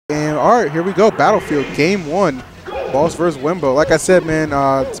And all right, here we go. Battlefield, game 1. Boss versus Wenbo. Like I said, man,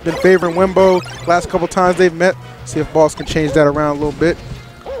 it's been favoring Wenbo last couple times they've met. See if Boss can change that around a little bit.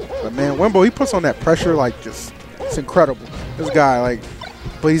 But man, Wenbo, he puts on that pressure like just, it's incredible. This guy, like,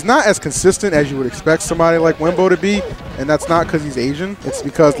 but he's not as consistent as you would expect somebody like Wenbo to be. And that's not because he's Asian. It's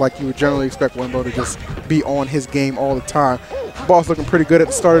because like you would generally expect Wenbo to just be on his game all the time. Boss looking pretty good at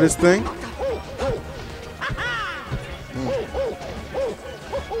the start of this thing.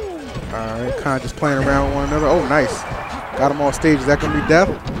 All right, kind of just playing around with one another. Oh, nice. Got him off stage. Is that going to be death?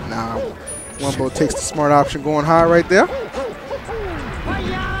 Nah. Wenbo takes the smart option going high right there.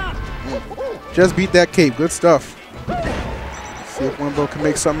 Just beat that cape. Good stuff. Let's see if Wenbo can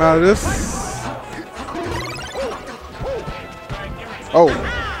make something out of this. Oh,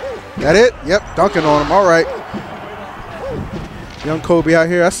 that it? Yep, dunking on him. All right. Young Kobe out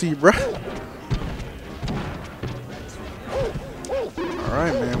here. I see you, bro. All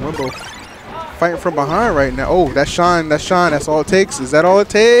right, man. Wenbo fighting from behind right now. Oh, that shine, that's all it takes. Is that all it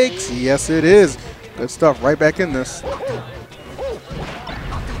takes? Yes, it is. Good stuff. Right back in this.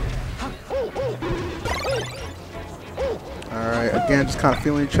 All right, again, just kind of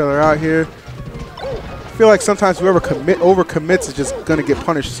feeling each other out here. I feel like sometimes whoever overcommits is just going to get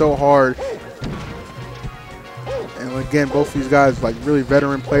punished so hard. And again, both of these guys like really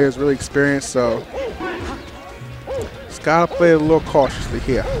veteran players, really experienced, so just got to play a little cautiously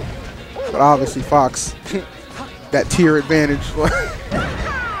here. But obviously Fox, that tier advantage.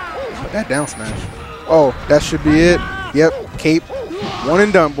 That down smash. Oh, that should be it. Yep, cape. One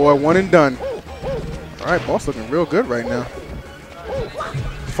and done, boy. One and done. All right, Boss looking real good right now.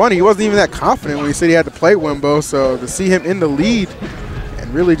 Funny, he wasn't even that confident when he said he had to play Wenbo, so to see him in the lead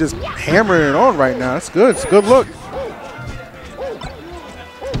and really just hammering it on right now, that's good. It's a good look.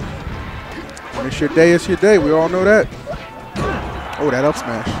 When it's your day, it's your day. We all know that. Oh, that up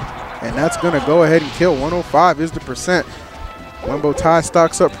smash. And that's going to go ahead and kill. 105 is the percent. Wenbo tie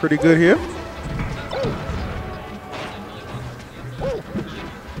stocks up pretty good here.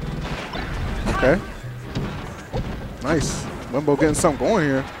 Okay. Nice. Wenbo getting something going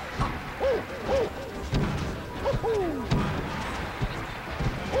here.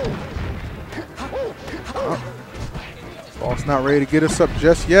 Oh. Boss not ready to get us up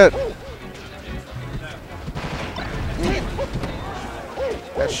just yet.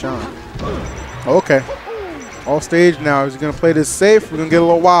 That's Sean. Okay. Off stage now. Is he going to play this safe? We're going to get a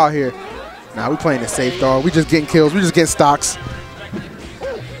little wild here. Nah, we playing this safe, dog. We just getting kills. We just getting stocks.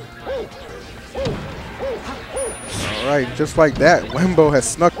 All right, just like that, Wenbo has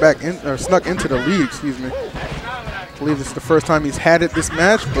snuck back in, or snuck into the lead, excuse me. I believe this is the first time he's had it this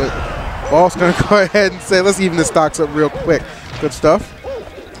match, but Boss going to go ahead and say, let's even the stocks up real quick. Good stuff.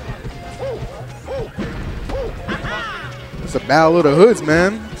 It's a battle of the hoods,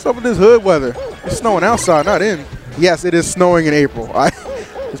 man. What's up with this hood weather? It's snowing outside, not in. Yes, it is snowing in April. I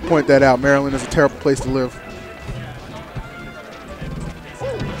just point that out. Maryland is a terrible place to live.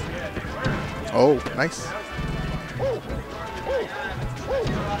 Oh, nice.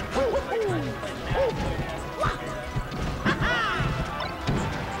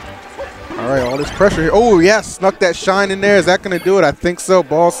 All right, all this pressure here. Oh, yes, snuck that shine in there. Is that going to do it? I think so.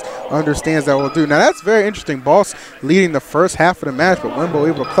 Boss understands that will do. Now, that's very interesting. Boss leading the first half of the match, but Wenbo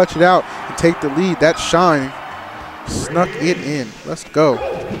able to clutch it out and take the lead. That shine snuck it in. Let's go.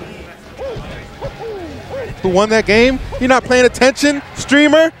 Who won that game? You're not paying attention,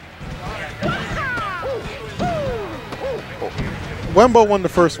 streamer? Wenbo won the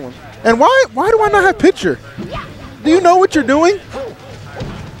first one. And why do I not have picture? Do you know what you're doing?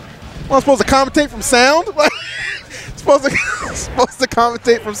 Well, I'm supposed to commentate from sound? supposed to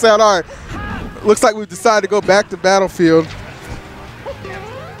commentate from sound. All right. Looks like we've decided to go back to Battlefield.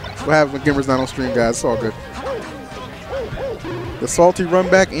 That's what happens when GimR's not on stream, guys. It's all good. The salty run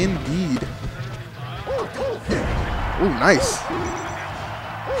back indeed. Ooh, nice.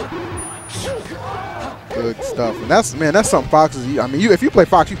 Good stuff. And that's, man, that's something Fox is. I mean, if you play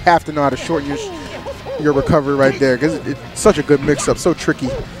Fox, you have to know how to shorten your recovery right there, because it's such a good mix-up, so tricky.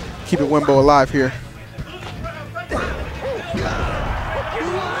 Keeping Wenbo alive here.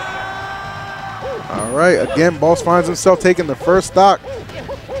 All right, again, Boss finds himself taking the first stock.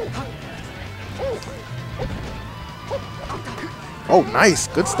 Oh, nice.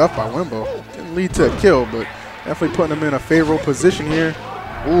 Good stuff by Wenbo. Didn't lead to a kill, but definitely putting him in a favorable position here.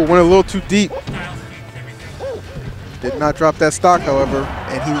 Ooh, went a little too deep. Did not drop that stock, however,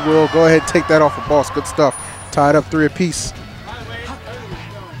 and he will go ahead and take that off of Boss. Good stuff. Tied up 3 apiece.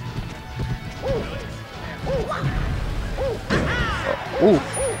 Ooh.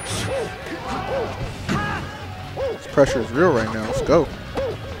 This pressure is real right now. Let's go.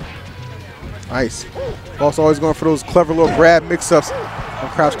 Nice. Boss always going for those clever little grab mix-ups.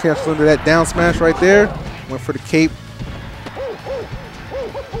 Crouch cancel into that down smash right there. Went for the cape.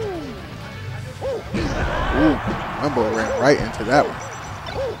 Ooh, Wembo ran right into that one.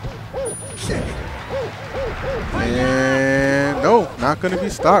 And no, not going to be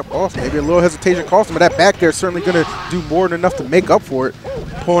stopped. Boss, maybe a little hesitation cost him, but that back there is certainly going to do more than enough to make up for it.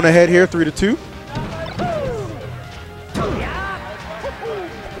 Pulling ahead here, 3-2.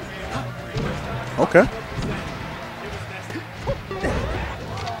 Okay.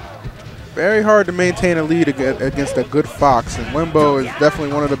 Very hard to maintain a lead against a good Fox, and Wembo is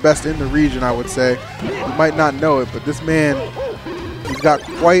definitely one of the best in the region, I would say. You might not know it, but this man, he's got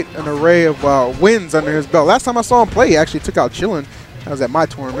quite an array of wins under his belt. Last time I saw him play, he actually took out Chillin. That was at my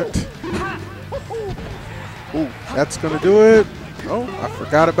tournament. Ooh, that's going to do it. Oh, I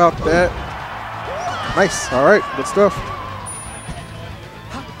forgot about that. Nice. All right, good stuff.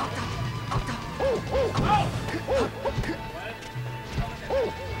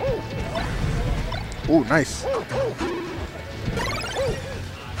 Ooh, nice.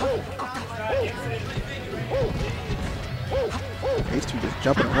 These two just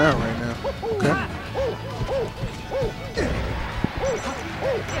jumping around right now. Okay.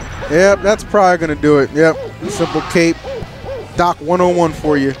 Yep, that's probably going to do it. Yep, simple cape. Doc 101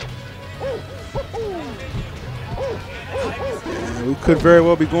 for you. And we could very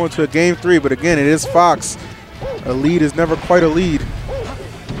well be going to a game 3, but again, it is Fox. A lead is never quite a lead.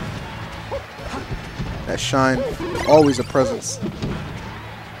 That shine, always a presence.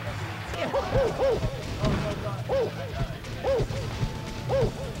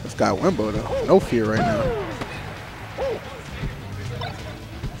 This guy Wembo though, no fear right now.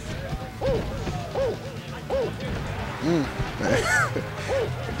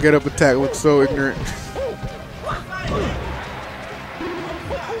 Get up attack looks so ignorant.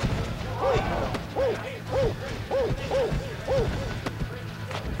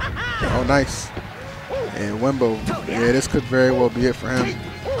 Oh, nice. And Wembo, yeah, this could very well be it for him.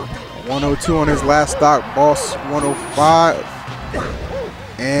 102 on his last stock, Boss 105.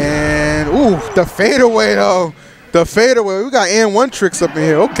 And, ooh, the fadeaway though. The fadeaway. We got and1 tricks up in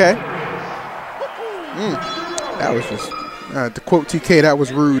here. Okay. That was just, to quote TK, that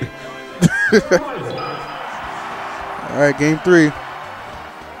was rude. All right, game 3.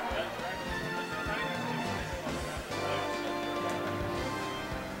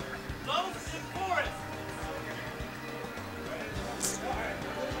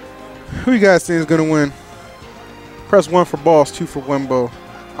 Who you guys think is going to win? Press 1 for Boss, 2 for Wembo.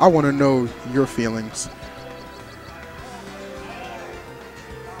 I want to know your feelings.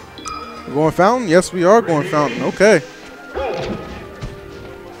 We're going Fountain? Yes, we are going Fountain. Okay.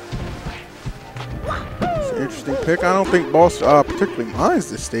 It's an interesting pick. I don't think Boss particularly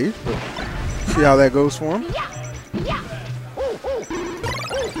minds this stage, but see how that goes for him.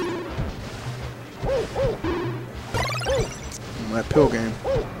 That pill game.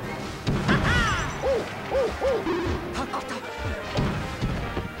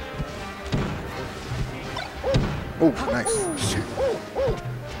 Oh, nice.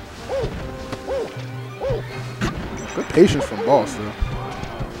 Good patience from Boss, though.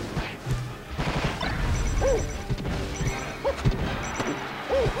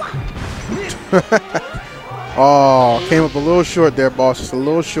 Oh, came up a little short there, Boss. Just a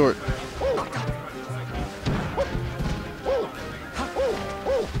little short.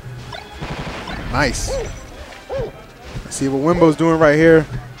 Nice. Let's see what Wembo's doing right here.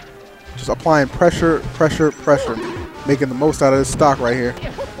 Just applying pressure, pressure, pressure. Making the most out of this stock right here.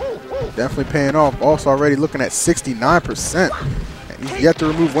 Definitely paying off. Boss already looking at 69%. And he's yet to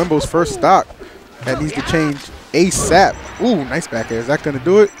remove Wembo's first stock. That needs to change ASAP. Ooh, nice back air. Is that going to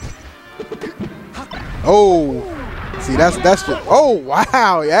do it? Oh. See, that's just. Oh,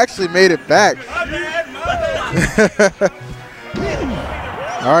 wow. He actually made it back.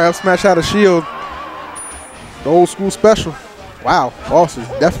 All right, up smash out of shield. The old school special. Wow, Boss is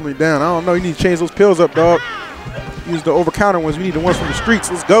definitely down. I don't know. You need to change those pills up, dog. Use the over-counter ones. We need the ones from the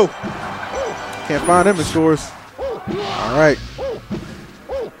streets. Let's go. Can't find them in stores. All right.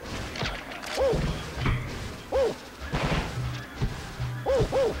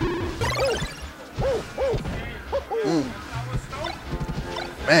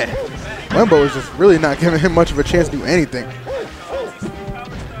 Man, Wembo is just really not giving him much of a chance to do anything.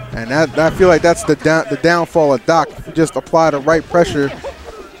 And that, I feel like that's the downfall of Doc. If you just apply the right pressure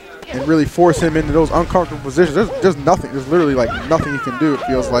and really force him into those uncomfortable positions, there's nothing. There's literally like nothing he can do, it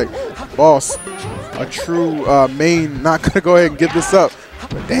feels like. Boss, a true main, not going to go ahead and give this up.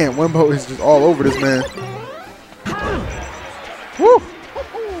 But damn, Wembo is just all over this man. Woo!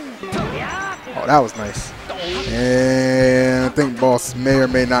 Oh, that was nice. And I think Boss may or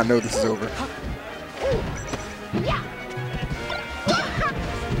may not know this is over.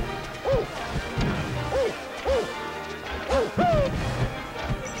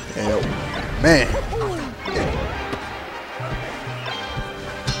 And, man.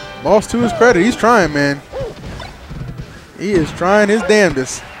 Boss, to his credit, he's trying, man. He is trying his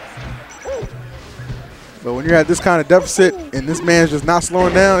damnedest. But when you're at this kind of deficit and this man's just not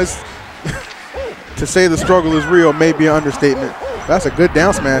slowing down, it's to say the struggle is real may be an understatement. That's a good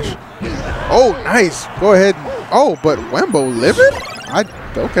down smash. Oh, nice. Go ahead. Oh, but Wembo living?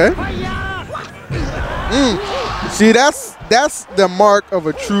 Okay. See, that's the mark of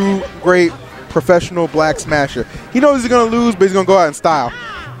a true great professional black smasher. He knows he's going to lose, but he's going to go out in style.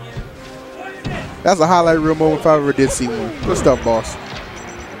 That's a highlight reel moment if I ever did see one. Good stuff, boss.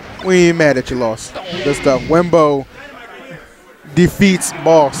 We ain't mad that you lost. Good stuff. Wembo defeats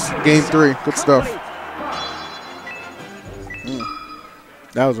Boss. Game 3. Good stuff.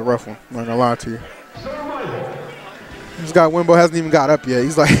 That was a rough one. I'm not gonna lie to you. This guy Wembo hasn't even got up yet.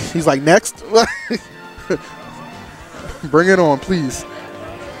 He's like next. Bring it on, please.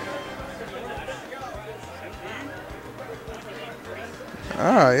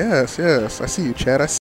 Ah, yes. I see you, Chad. I see